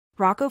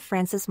Rocco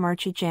Francis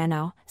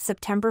Marchegiano,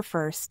 September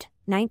 1,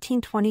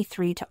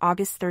 1923 to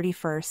August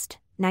 31,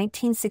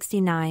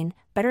 1969,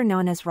 better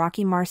known as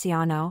Rocky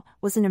Marciano,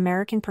 was an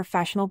American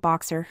professional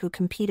boxer who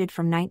competed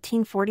from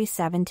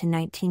 1947 to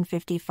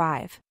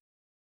 1955.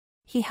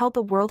 He held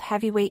the World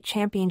Heavyweight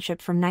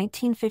Championship from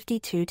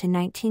 1952 to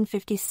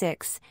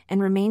 1956,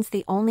 and remains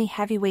the only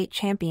heavyweight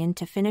champion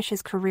to finish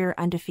his career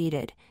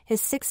undefeated. His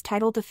 6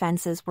 title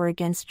defenses were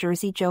against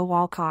Jersey Joe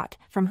Walcott,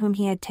 from whom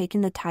he had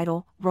taken the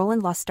title,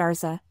 Roland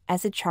Lastarza,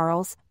 Ezid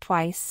Charles,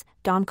 twice,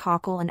 Don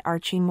Cockle and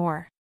Archie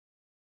Moore.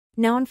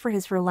 Known for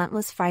his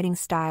relentless fighting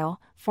style,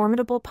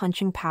 formidable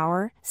punching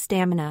power,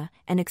 stamina,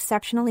 and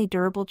exceptionally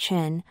durable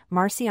chin,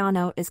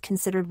 Marciano is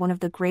considered one of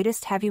the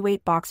greatest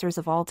heavyweight boxers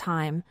of all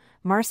time.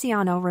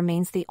 Marciano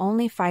remains the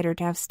only fighter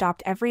to have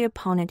stopped every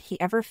opponent he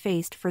ever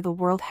faced for the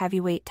world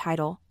heavyweight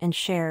title, and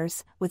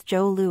shares, with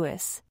Joe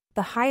Louis,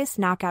 the highest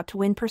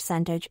knockout-to-win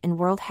percentage in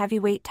world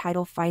heavyweight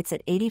title fights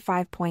at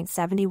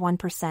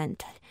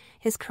 85.71%.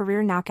 His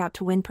career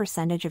knockout-to-win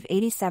percentage of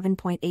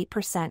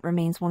 87.8%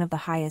 remains one of the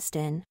highest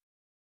in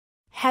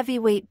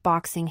heavyweight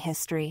boxing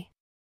history.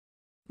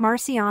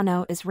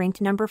 Marciano is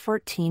ranked number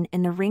 14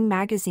 in the Ring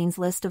magazine's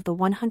list of the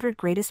 100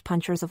 greatest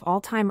punchers of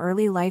all time.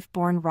 Early life.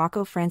 Born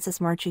Rocco Francis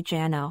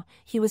Marchegiano,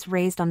 he was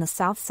raised on the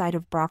south side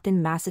of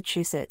Brockton,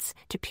 Massachusetts,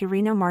 to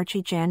Pierino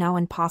Marchegiano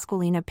and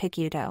Pasqualina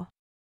Picciuto.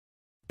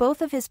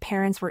 Both of his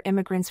parents were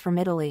immigrants from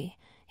Italy.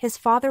 His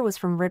father was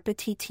from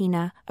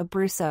Ripatitina,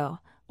 Abruzzo,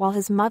 while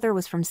his mother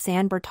was from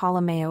San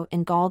Bartolomeo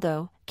in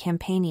Galdo,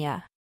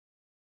 Campania.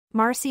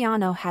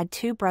 Marciano had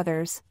 2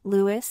 brothers,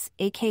 Louis,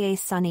 aka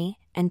Sonny,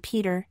 and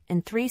Peter,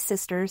 and 3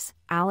 sisters,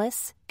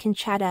 Alice,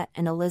 Conchetta,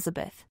 and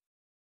Elizabeth.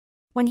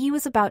 When he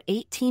was about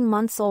 18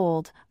 months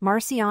old,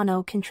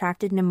 Marciano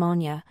contracted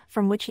pneumonia,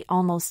 from which he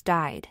almost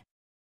died.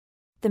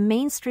 The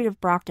main street of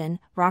Brockton,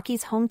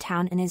 Rocky's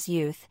hometown in his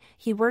youth,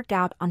 he worked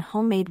out on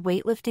homemade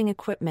weightlifting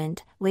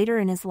equipment. Later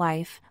in his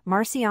life,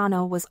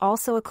 Marciano was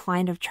also a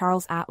client of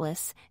Charles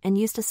Atlas, and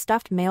used a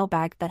stuffed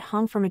mailbag that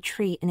hung from a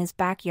tree in his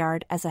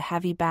backyard as a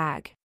heavy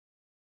bag.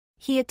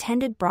 He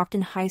attended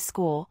Brockton High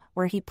School,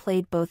 where he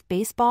played both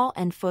baseball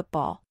and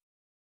football.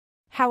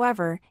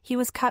 However, he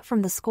was cut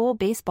from the school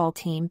baseball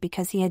team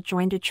because he had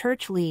joined a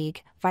church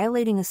league,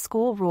 violating a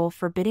school rule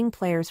forbidding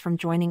players from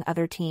joining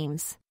other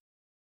teams.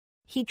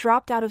 He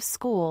dropped out of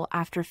school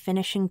after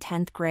finishing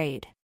 10th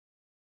grade.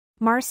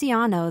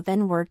 Marciano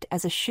then worked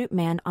as a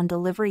shootman on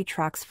delivery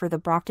trucks for the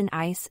Brockton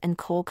Ice and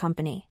Coal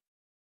Company.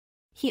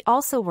 He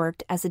also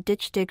worked as a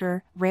ditch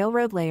digger,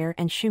 railroad layer,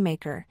 and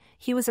shoemaker.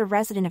 He was a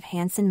resident of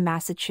Hanson,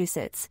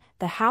 Massachusetts.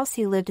 The house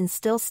he lived in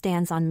still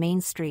stands on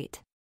Main Street.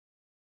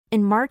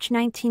 In March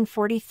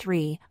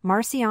 1943,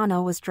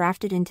 Marciano was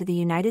drafted into the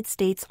United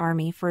States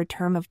Army for a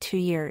term of 2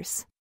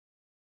 years.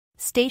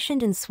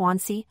 Stationed in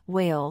Swansea,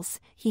 Wales,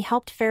 he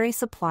helped ferry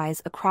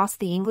supplies across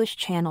the English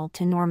Channel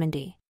to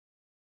Normandy.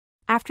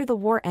 After the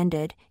war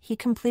ended, he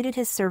completed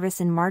his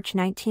service in March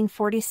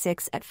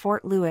 1946 at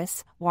Fort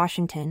Lewis,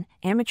 Washington.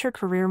 Amateur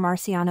career.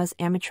 Marciano's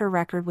amateur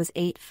record was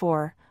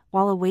 8-4.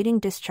 While awaiting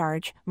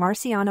discharge,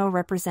 Marciano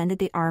represented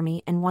the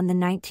Army and won the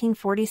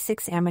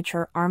 1946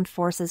 Amateur Armed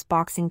Forces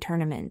Boxing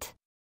Tournament.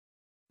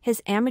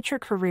 His amateur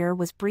career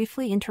was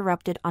briefly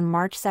interrupted on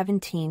March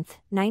 17,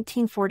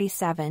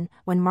 1947,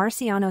 when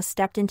Marciano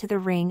stepped into the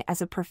ring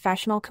as a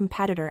professional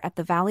competitor at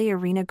the Valley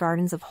Arena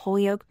Gardens of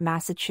Holyoke,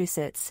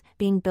 Massachusetts,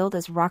 being billed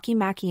as Rocky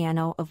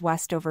Marciano of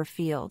Westover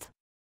Field.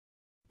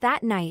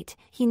 That night,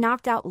 he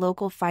knocked out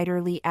local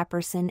fighter Lee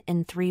Epperson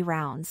in 3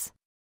 rounds.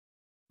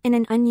 In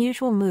an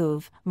unusual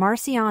move,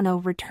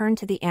 Marciano returned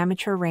to the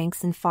amateur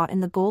ranks and fought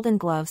in the Golden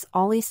Gloves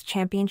All-East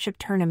Championship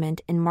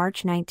Tournament in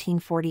March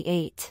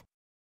 1948.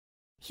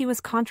 He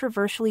was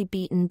controversially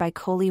beaten by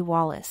Coley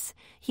Wallace.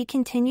 He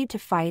continued to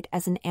fight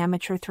as an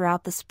amateur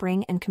throughout the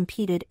spring and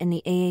competed in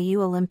the AAU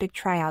Olympic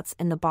tryouts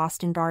in the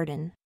Boston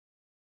Garden.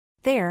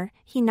 There,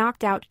 he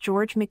knocked out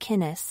George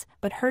McInnes,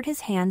 but hurt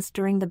his hands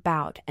during the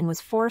bout and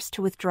was forced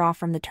to withdraw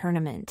from the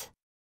tournament.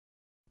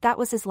 That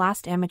was his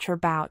last amateur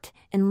bout.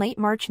 In late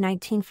March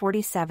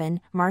 1947,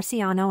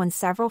 Marciano and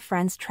several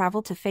friends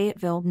traveled to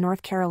Fayetteville,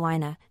 North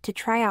Carolina, to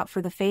try out for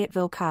the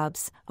Fayetteville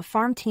Cubs, a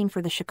farm team for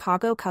the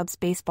Chicago Cubs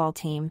baseball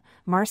team.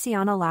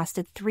 Marciano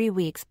lasted 3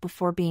 weeks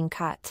before being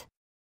cut.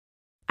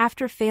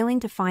 After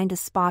failing to find a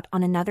spot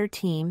on another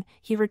team,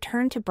 he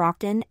returned to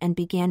Brockton and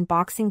began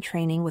boxing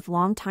training with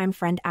longtime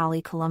friend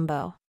Ali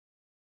Colombo.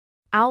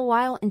 Al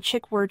Weil and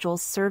Chick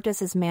Wirgels served as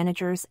his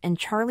managers and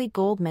Charlie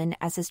Goldman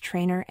as his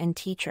trainer and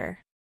teacher.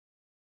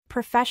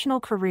 Professional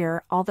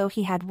career. Although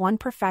he had one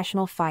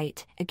professional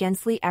fight,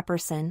 against Lee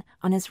Epperson,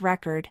 on his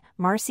record,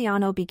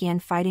 Marciano began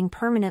fighting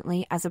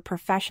permanently as a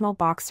professional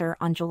boxer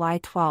on July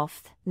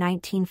 12,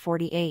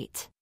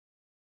 1948.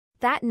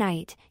 That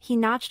night, he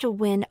notched a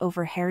win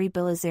over Harry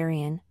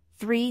Bilazarian,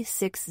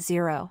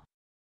 3-6-0.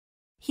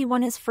 He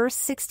won his first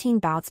 16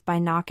 bouts by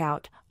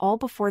knockout, all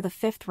before the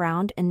 5th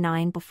round and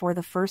 9 before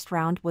the first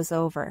round was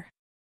over.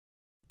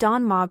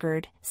 Don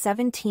Maugard,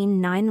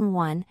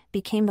 17-9-1,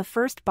 became the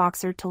first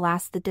boxer to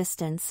last the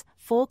distance,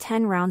 full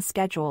 10 rounds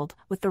scheduled,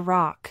 with The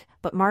Rock,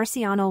 but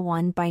Marciano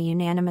won by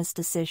unanimous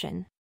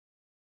decision.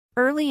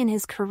 Early in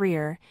his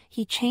career,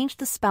 he changed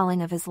the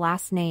spelling of his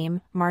last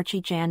name,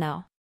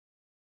 Marchegiano.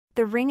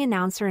 The ring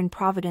announcer in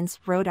Providence,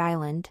 Rhode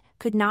Island,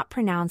 could not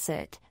pronounce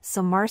it,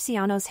 so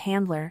Marciano's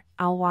handler,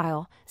 Al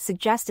Weil,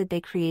 suggested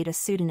they create a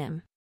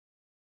pseudonym.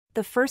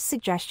 The first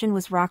suggestion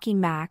was Rocky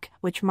Mac,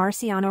 which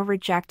Marciano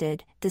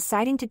rejected,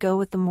 deciding to go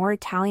with the more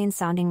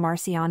Italian-sounding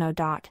Marciano.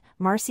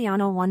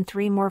 Marciano won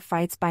 3 more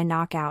fights by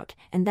knockout,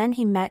 and then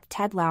he met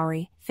Ted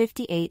Lowry,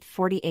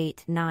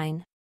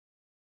 58-48-9.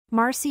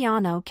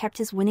 Marciano kept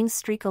his winning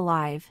streak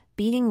alive,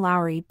 beating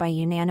Lowry by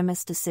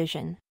unanimous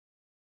decision.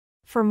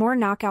 4 more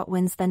knockout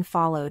wins then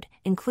followed,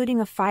 including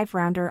a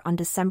 5-rounder on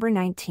December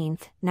 19,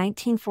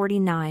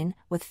 1949,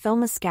 with Phil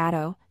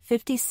Moscato,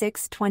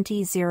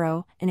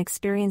 56-20, an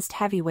experienced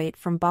heavyweight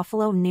from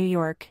Buffalo, New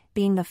York,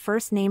 being the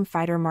first-name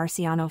fighter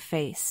Marciano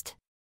faced.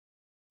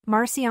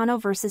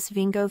 Marciano vs.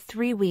 Vingo.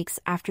 3 weeks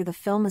after the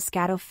Phil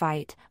Moscato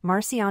fight,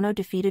 Marciano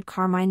defeated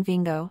Carmine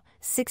Vingo,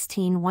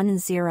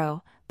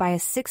 16-1-0, by a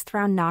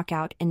 6th-round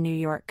knockout in New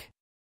York.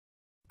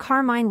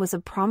 Carmine was a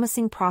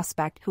promising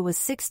prospect who was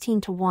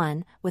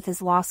 16-1, with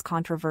his loss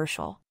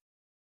controversial.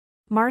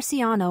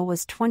 Marciano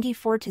was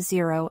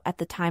 24-0 at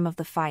the time of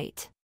the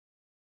fight.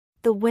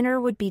 The winner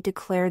would be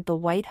declared the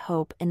White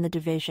Hope in the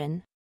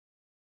division.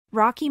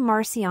 Rocky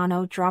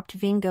Marciano dropped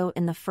Vingo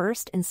in the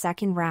 1st and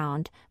 2nd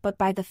round, but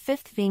by the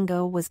 5th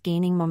Vingo was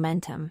gaining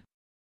momentum.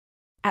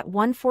 At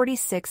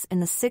 1:46 in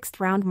the 6th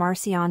round,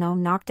 Marciano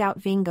knocked out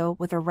Vingo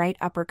with a right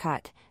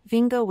uppercut.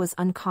 Vingo was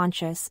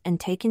unconscious and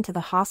taken to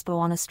the hospital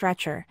on a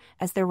stretcher,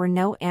 as there were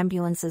no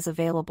ambulances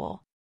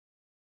available.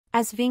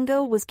 As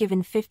Vingo was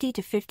given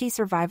 50-50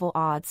 survival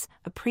odds,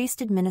 a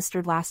priest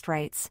administered last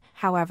rites.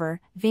 However,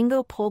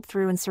 Vingo pulled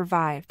through and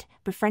survived,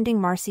 befriending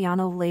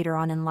Marciano later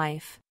on in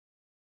life.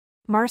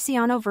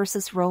 Marciano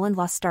vs. Roland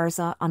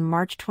Lastarza. On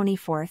March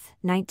 24,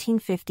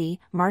 1950,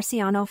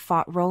 Marciano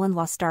fought Roland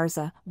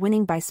Lastarza,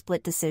 winning by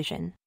split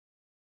decision.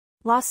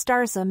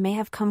 Lastarza may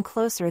have come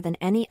closer than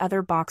any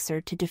other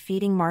boxer to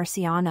defeating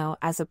Marciano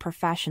as a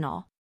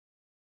professional.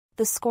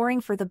 The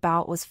scoring for the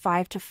bout was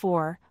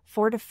 5-4,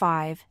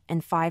 4-5,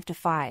 and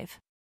 5-5.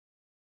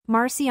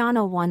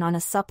 Marciano won on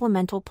a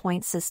supplemental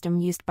point system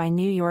used by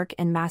New York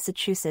and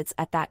Massachusetts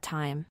at that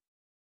time.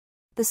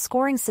 The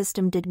scoring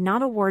system did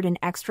not award an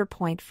extra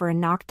point for a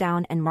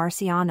knockdown, and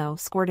Marciano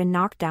scored a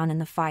knockdown in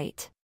the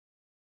fight.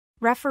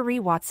 Referee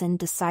Watson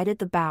decided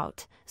the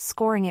bout,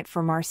 scoring it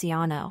for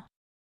Marciano.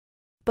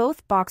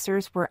 Both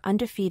boxers were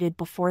undefeated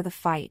before the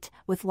fight,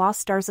 with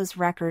Lastarza's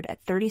record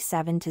at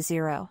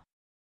 37-0.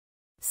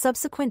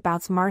 Subsequent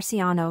bouts,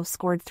 Marciano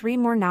scored 3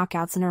 more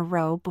knockouts in a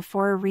row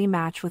before a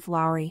rematch with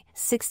Lowry,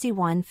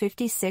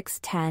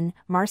 61-56-10,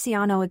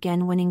 Marciano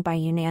again winning by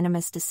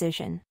unanimous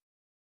decision.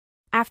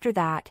 After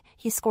that,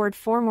 he scored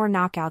 4 more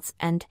knockouts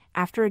and,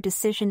 after a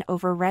decision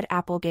over Red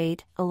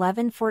Applegate,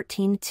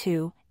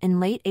 11-14-2, in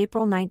late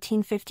April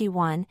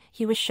 1951,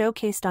 he was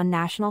showcased on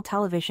national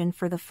television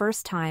for the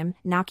first time,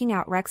 knocking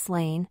out Rex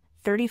Lane,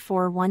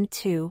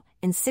 34-1-2,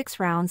 in 6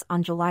 rounds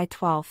on July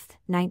 12,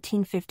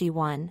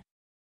 1951.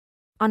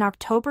 On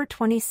October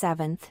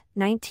 27,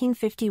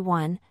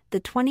 1951,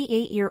 the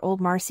 28-year-old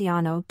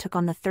Marciano took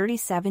on the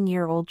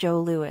 37-year-old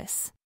Joe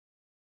Louis.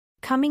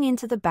 Coming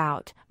into the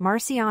bout,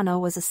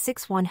 Marciano was a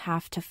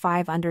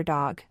 6-1/2-5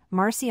 underdog.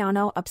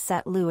 Marciano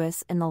upset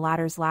Louis in the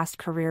latter's last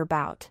career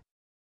bout.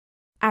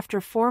 After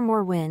 4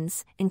 more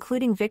wins,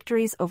 including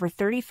victories over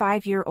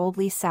 35-year-old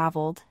Lee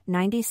Savold,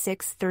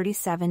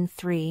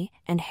 96-37-3,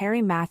 and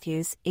Harry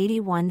Matthews,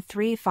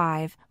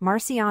 81-3-5,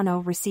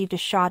 Marciano received a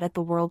shot at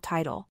the world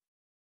title.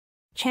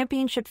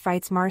 Championship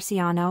fights: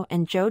 Marciano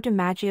and Joe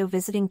DiMaggio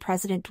visiting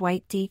President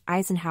Dwight D.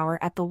 Eisenhower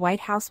at the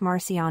White House.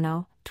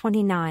 Marciano,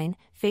 29,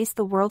 faced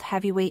the world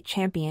heavyweight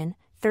champion,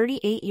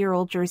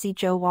 38-year-old Jersey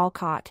Joe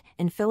Walcott,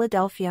 in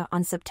Philadelphia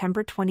on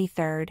September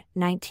 23,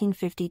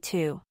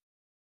 1952.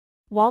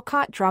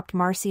 Walcott dropped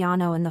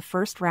Marciano in the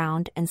 1st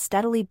round and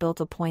steadily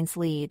built a points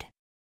lead.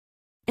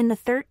 In the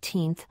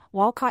 13th,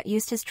 Walcott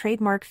used his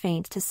trademark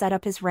feint to set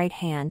up his right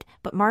hand,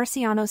 but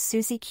Marciano's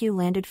Susie Q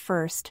landed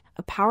first,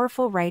 a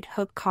powerful right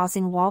hook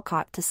causing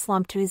Walcott to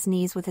slump to his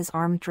knees with his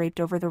arm draped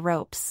over the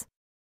ropes.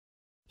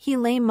 He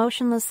lay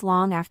motionless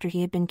long after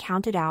he had been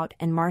counted out,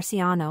 and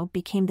Marciano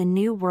became the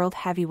new world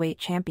heavyweight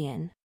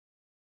champion.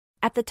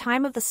 At the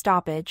time of the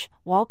stoppage,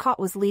 Walcott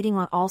was leading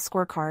on all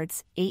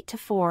scorecards,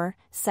 8-4,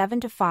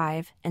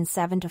 7-5, and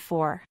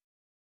 7-4.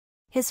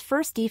 His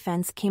first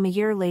defense came a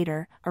year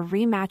later, a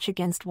rematch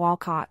against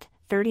Walcott,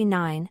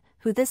 39,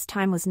 who this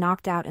time was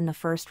knocked out in the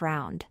 1st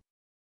round.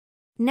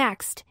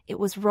 Next, it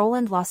was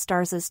Roland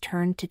Lastarza's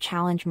turn to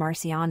challenge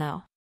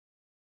Marciano.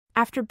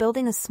 After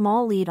building a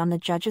small lead on the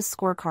judges'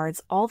 scorecards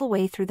all the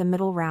way through the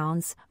middle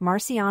rounds,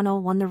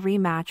 Marciano won the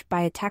rematch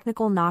by a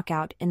technical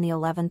knockout in the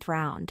 11th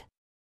round.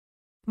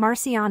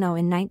 Marciano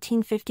in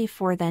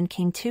 1954 then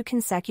came 2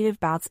 consecutive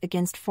bouts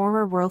against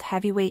former world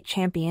heavyweight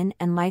champion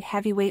and light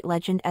heavyweight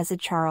legend Ezra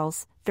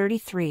Charles,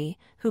 33,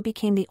 who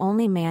became the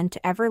only man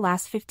to ever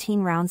last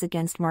 15 rounds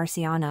against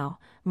Marciano.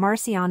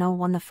 Marciano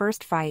won the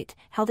first fight,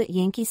 held at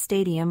Yankee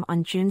Stadium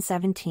on June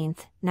 17,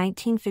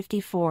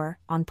 1954,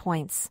 on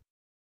points.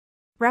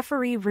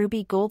 Referee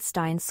Ruby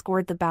Goldstein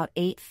scored the bout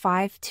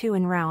 8-5-2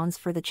 in rounds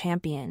for the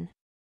champion.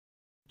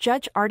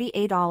 Judge Artie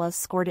Adala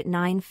scored it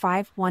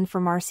 9-5-1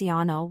 for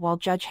Marciano, while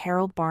Judge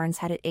Harold Barnes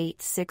had it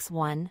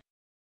 8-6-1.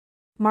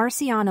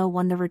 Marciano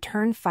won the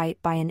return fight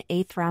by an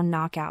 8th-round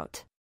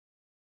knockout.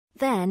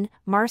 Then,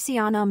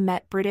 Marciano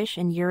met British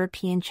and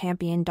European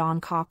champion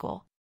Don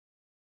Cockle.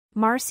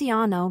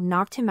 Marciano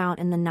knocked him out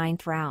in the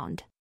 9th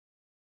round.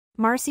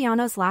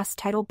 Marciano's last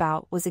title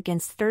bout was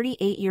against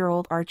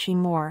 38-year-old Archie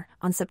Moore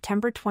on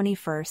September 21,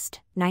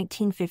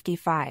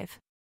 1955.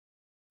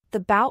 The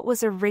bout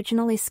was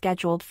originally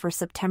scheduled for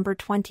September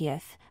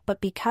 20th,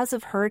 but because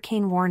of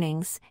hurricane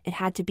warnings, it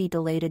had to be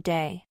delayed a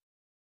day.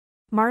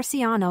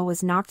 Marciano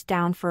was knocked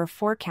down for a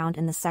 4 count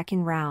in the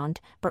 2nd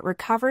round, but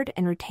recovered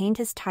and retained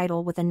his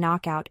title with a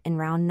knockout in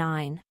round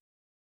 9.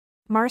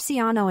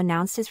 Marciano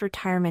announced his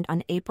retirement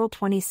on April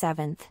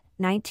 27,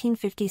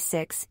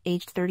 1956,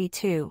 aged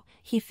 32.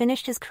 He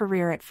finished his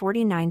career at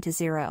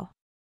 49-0.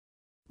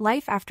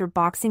 Life after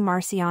boxing.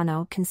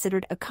 Marciano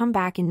considered a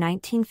comeback in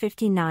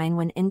 1959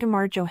 when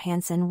Ingemar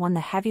Johansson won the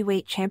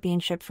heavyweight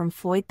championship from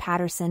Floyd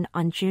Patterson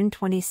on June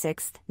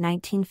 26,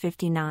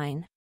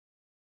 1959.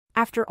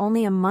 After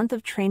only a month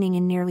of training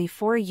in nearly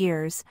 4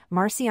 years,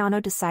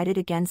 Marciano decided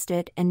against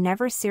it and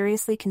never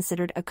seriously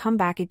considered a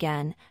comeback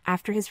again.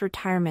 After his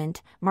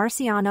retirement,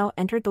 Marciano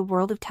entered the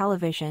world of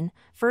television,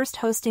 first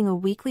hosting a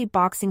weekly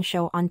boxing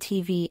show on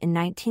TV in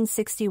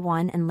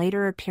 1961 and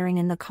later appearing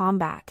in the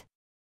Combat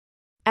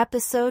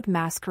episode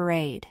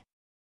Masquerade.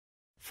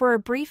 For a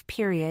brief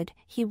period,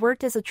 he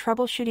worked as a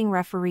troubleshooting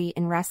referee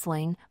in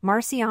wrestling.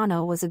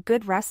 Marciano was a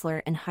good wrestler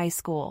in high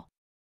school.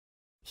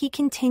 He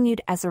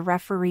continued as a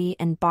referee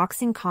and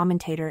boxing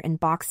commentator in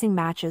boxing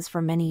matches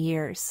for many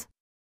years.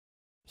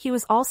 He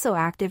was also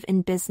active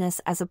in business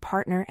as a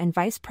partner and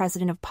vice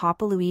president of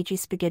Papa Luigi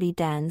Spaghetti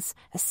Dens,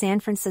 a San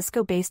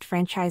Francisco-based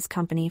franchise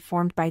company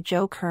formed by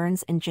Joe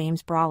Kearns and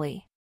James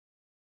Brawley.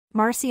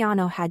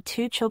 Marciano had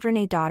 2 children,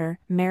 a daughter,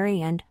 Mary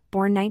Ann,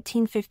 born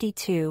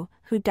 1952,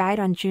 who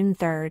died on June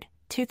 3,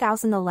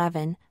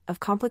 2011, of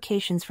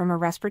complications from a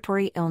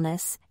respiratory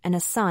illness, and a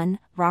son,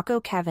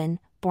 Rocco Kevin,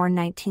 born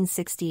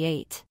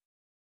 1968.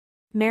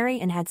 Mary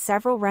Ann had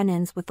several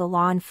run-ins with the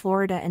law in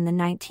Florida in the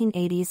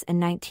 1980s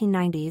and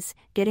 1990s,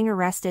 getting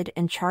arrested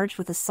and charged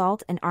with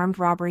assault and armed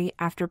robbery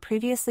after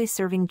previously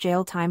serving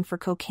jail time for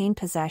cocaine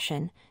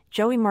possession.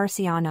 Joey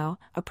Marciano,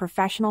 a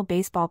professional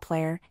baseball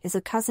player, is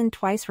a cousin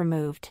twice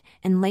removed.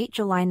 In late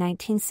July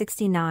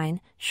 1969,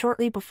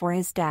 shortly before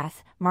his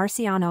death,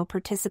 Marciano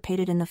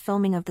participated in the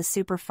filming of the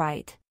super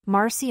fight,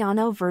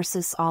 Marciano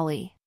vs.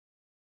 Ali.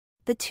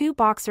 The 2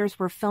 boxers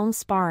were filmed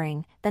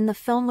sparring, then the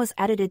film was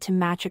edited to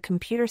match a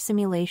computer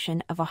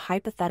simulation of a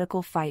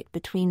hypothetical fight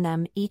between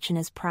them, each in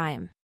his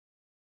prime.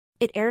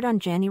 It aired on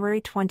January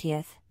 20,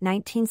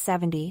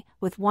 1970,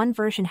 with one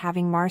version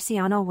having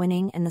Marciano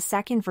winning and the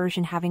second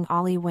version having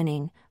Ali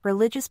winning.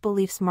 Religious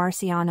beliefs.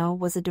 Marciano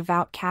was a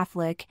devout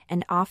Catholic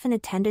and often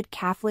attended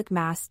Catholic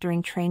Mass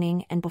during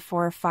training and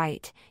before a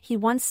fight. He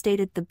once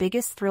stated, "The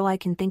biggest thrill I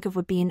can think of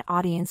would be an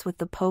audience with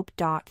the Pope."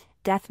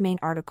 Death main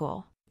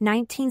article.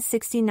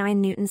 1969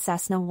 Newton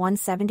Cessna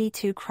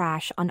 172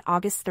 crash on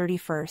August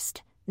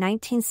 31,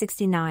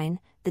 1969.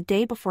 The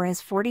day before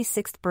his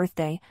 46th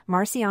birthday,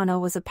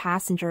 Marciano was a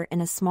passenger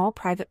in a small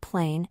private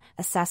plane,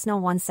 a Cessna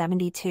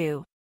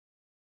 172,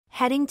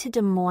 heading to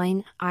Des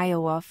Moines,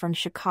 Iowa from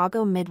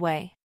Chicago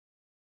Midway.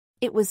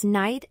 It was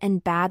night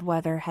and bad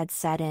weather had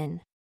set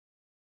in.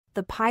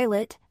 The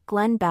pilot,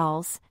 Glenn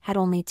Bells, had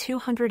only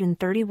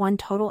 231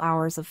 total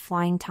hours of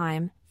flying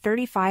time,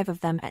 35 of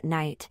them at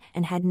night,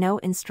 and had no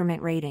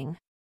instrument rating.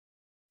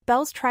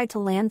 Bells tried to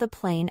land the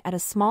plane at a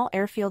small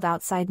airfield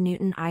outside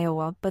Newton,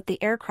 Iowa, but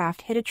the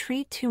aircraft hit a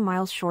tree 2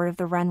 miles short of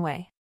the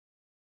runway.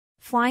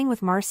 Flying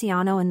with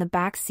Marciano in the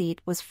back seat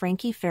was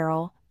Frankie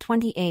Farrell,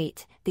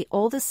 28, the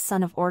oldest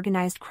son of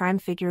organized crime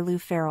figure Lou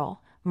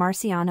Farrell.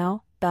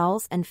 Marciano,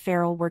 Bells and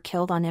Farrell were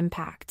killed on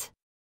impact.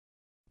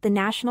 The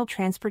National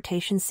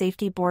Transportation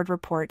Safety Board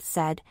report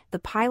said, the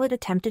pilot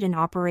attempted an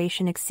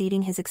operation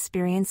exceeding his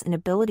experience and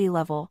ability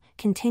level,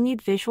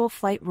 continued visual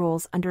flight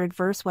rules under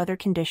adverse weather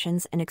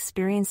conditions and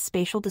experienced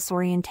spatial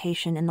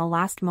disorientation in the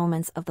last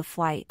moments of the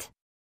flight.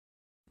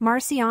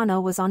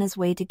 Marciano was on his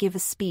way to give a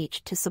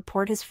speech to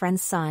support his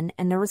friend's son,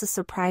 and there was a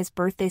surprise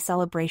birthday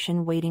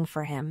celebration waiting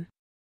for him.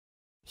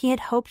 He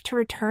had hoped to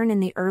return in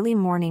the early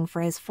morning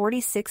for his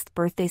 46th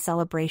birthday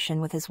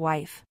celebration with his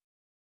wife.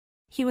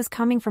 He was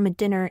coming from a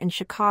dinner in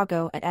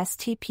Chicago at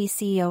STP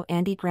CEO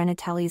Andy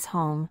Granatelli's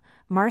home.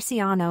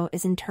 Marciano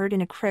is interred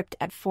in a crypt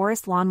at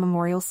Forest Lawn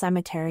Memorial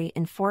Cemetery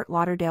in Fort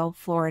Lauderdale,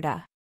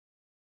 Florida.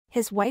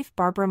 His wife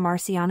Barbara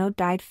Marciano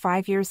died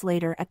 5 years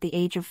later at the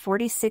age of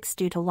 46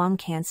 due to lung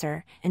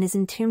cancer, and is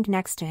entombed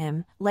next to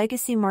him.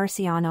 Legacy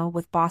Marciano,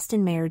 with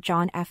Boston Mayor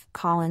John F.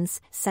 Collins,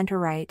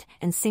 center-right,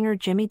 and singer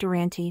Jimmy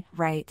Durante,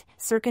 right.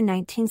 Circa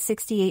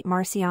 1968,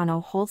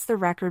 Marciano holds the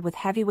record with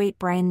heavyweight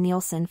Brian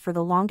Nielsen for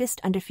the longest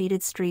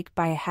undefeated streak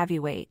by a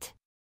heavyweight.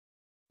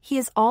 He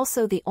is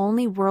also the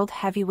only world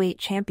heavyweight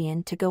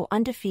champion to go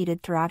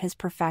undefeated throughout his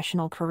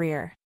professional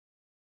career.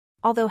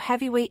 Although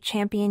heavyweight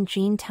champion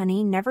Gene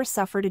Tunney never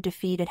suffered a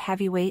defeat at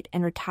heavyweight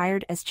and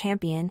retired as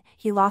champion,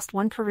 he lost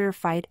one career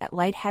fight at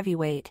light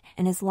heavyweight,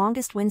 and his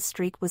longest win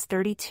streak was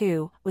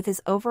 32, with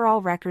his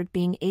overall record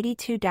being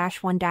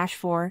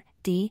 82-1-4,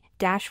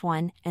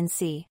 D-1, and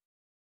C.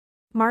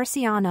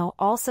 Marciano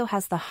also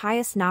has the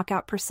highest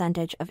knockout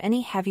percentage of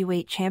any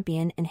heavyweight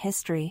champion in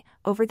history,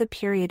 over the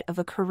period of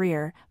a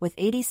career, with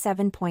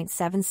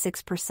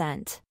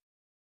 87.76%.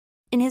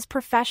 In his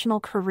professional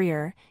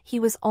career, he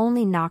was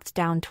only knocked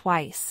down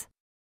twice.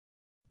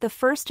 The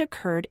first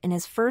occurred in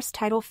his first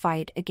title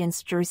fight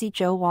against Jersey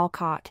Joe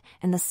Walcott,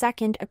 and the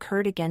second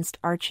occurred against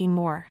Archie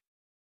Moore.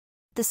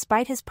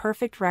 Despite his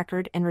perfect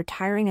record and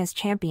retiring as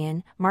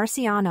champion,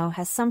 Marciano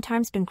has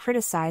sometimes been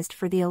criticized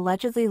for the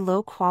allegedly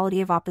low quality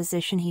of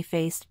opposition he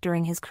faced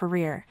during his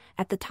career.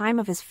 At the time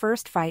of his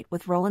first fight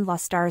with Roland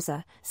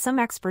Lastarza, some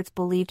experts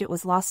believed it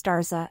was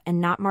Lastarza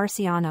and not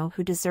Marciano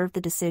who deserved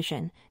the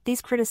decision.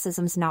 These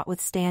criticisms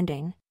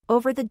notwithstanding,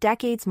 over the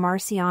decades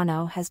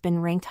Marciano has been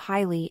ranked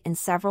highly in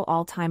several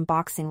all-time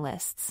boxing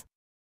lists.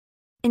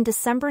 In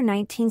December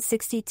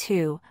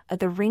 1962,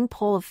 the ring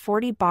poll of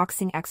 40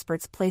 boxing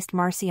experts placed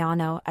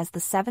Marciano as the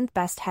 7th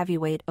best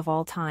heavyweight of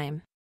all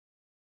time.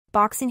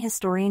 Boxing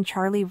historian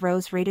Charlie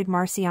Rose rated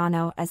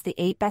Marciano as the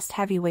 8th best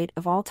heavyweight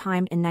of all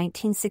time in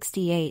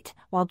 1968,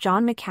 while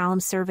John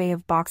McCallum's survey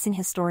of boxing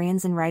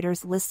historians and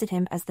writers listed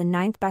him as the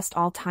 9th best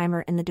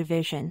all-timer in the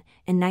division.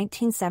 In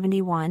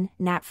 1971,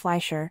 Nat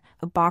Fleischer,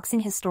 a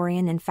boxing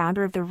historian and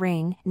founder of The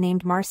Ring,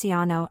 named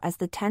Marciano as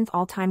the 10th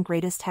all-time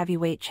greatest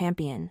heavyweight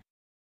champion.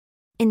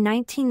 In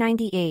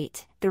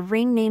 1998, The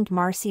Ring named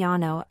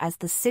Marciano as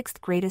the 6th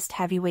greatest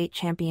heavyweight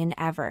champion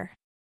ever.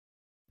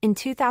 In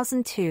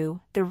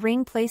 2002, The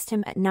Ring placed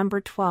him at number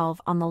 12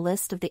 on the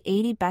list of the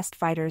 80 best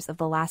fighters of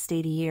the last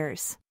 80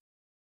 years.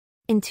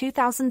 In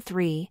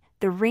 2003,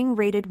 The Ring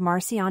rated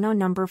Marciano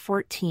number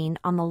 14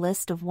 on the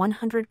list of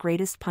 100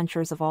 greatest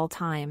punchers of all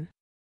time.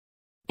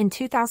 In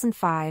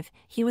 2005,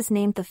 he was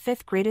named the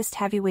 5th greatest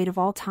heavyweight of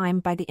all time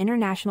by the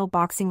International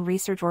Boxing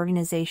Research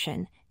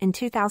Organization. In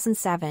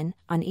 2007,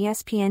 on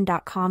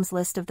ESPN.com's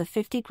list of the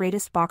 50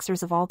 greatest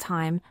boxers of all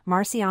time,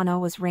 Marciano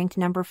was ranked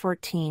number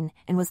 14,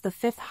 and was the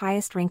 5th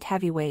highest-ranked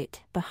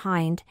heavyweight,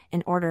 behind,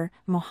 in order,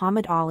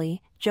 Muhammad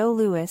Ali, Joe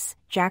Louis,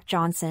 Jack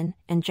Johnson,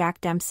 and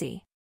Jack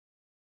Dempsey.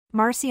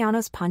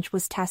 Marciano's punch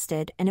was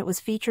tested, and it was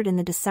featured in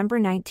the December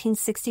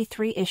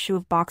 1963 issue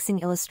of Boxing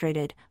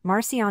Illustrated.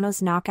 Marciano's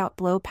knockout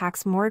blow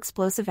packs more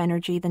explosive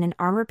energy than an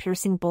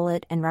armor-piercing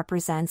bullet and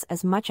represents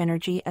as much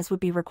energy as would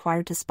be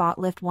required to spot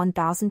lift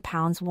 1,000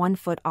 pounds 1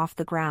 foot off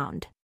the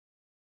ground.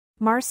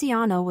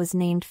 Marciano was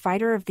named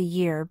Fighter of the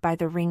Year by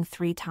The Ring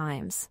 3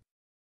 times.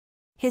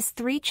 His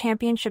 3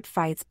 championship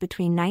fights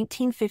between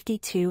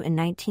 1952 and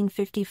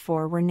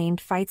 1954 were named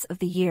Fights of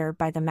the Year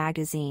by the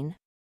magazine.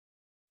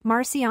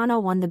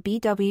 Marciano won the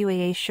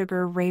BWAA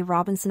Sugar Ray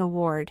Robinson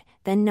Award,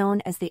 then known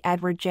as the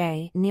Edward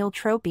J. Neal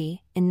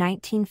Trophy, in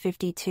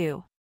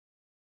 1952.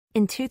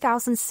 In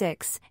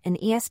 2006, an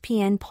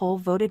ESPN poll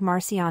voted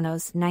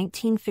Marciano's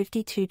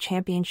 1952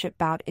 championship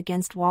bout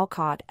against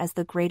Walcott as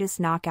the greatest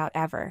knockout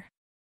ever.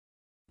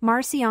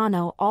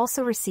 Marciano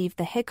also received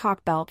the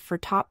Hickok Belt for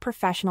Top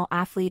Professional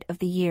Athlete of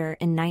the Year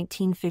in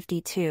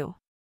 1952.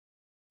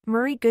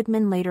 Murray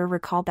Goodman later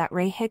recalled that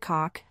Ray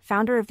Hickok,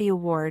 founder of the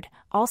award,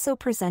 also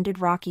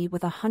presented Rocky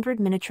with 100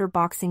 miniature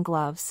boxing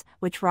gloves,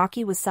 which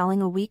Rocky was selling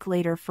a week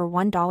later for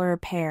 $1 a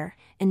pair.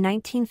 In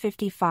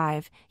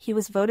 1955, he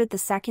was voted the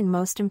 2nd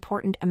most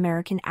important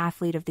American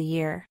Athlete of the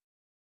Year.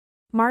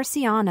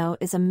 Marciano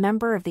is a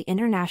member of the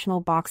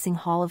International Boxing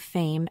Hall of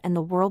Fame and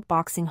the World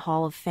Boxing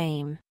Hall of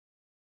Fame.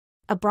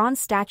 A bronze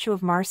statue of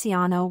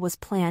Marciano was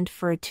planned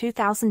for a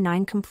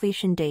 2009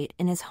 completion date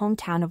in his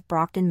hometown of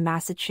Brockton,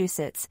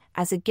 Massachusetts,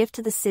 as a gift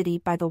to the city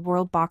by the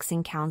World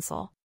Boxing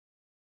Council.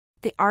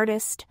 The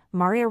artist,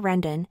 Mario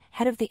Rendon,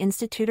 head of the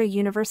Instituto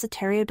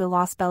Universitario de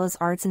las Bellas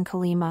Artes in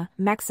Colima,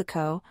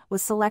 Mexico,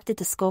 was selected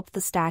to sculpt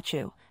the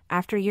statue.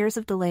 After years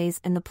of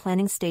delays in the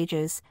planning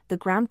stages, the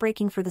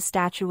groundbreaking for the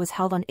statue was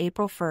held on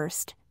April 1,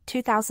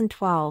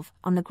 2012,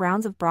 on the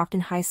grounds of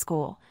Brockton High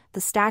School.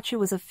 The statue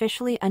was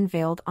officially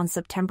unveiled on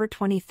September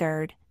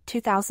 23,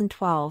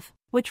 2012,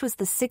 which was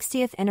the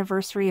 60th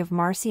anniversary of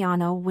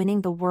Marciano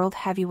winning the World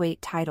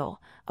Heavyweight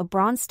title. A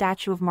bronze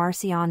statue of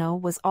Marciano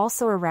was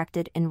also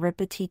erected in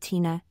Ripa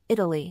Titina,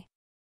 Italy,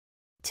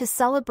 to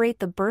celebrate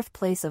the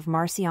birthplace of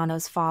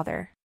Marciano's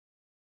father.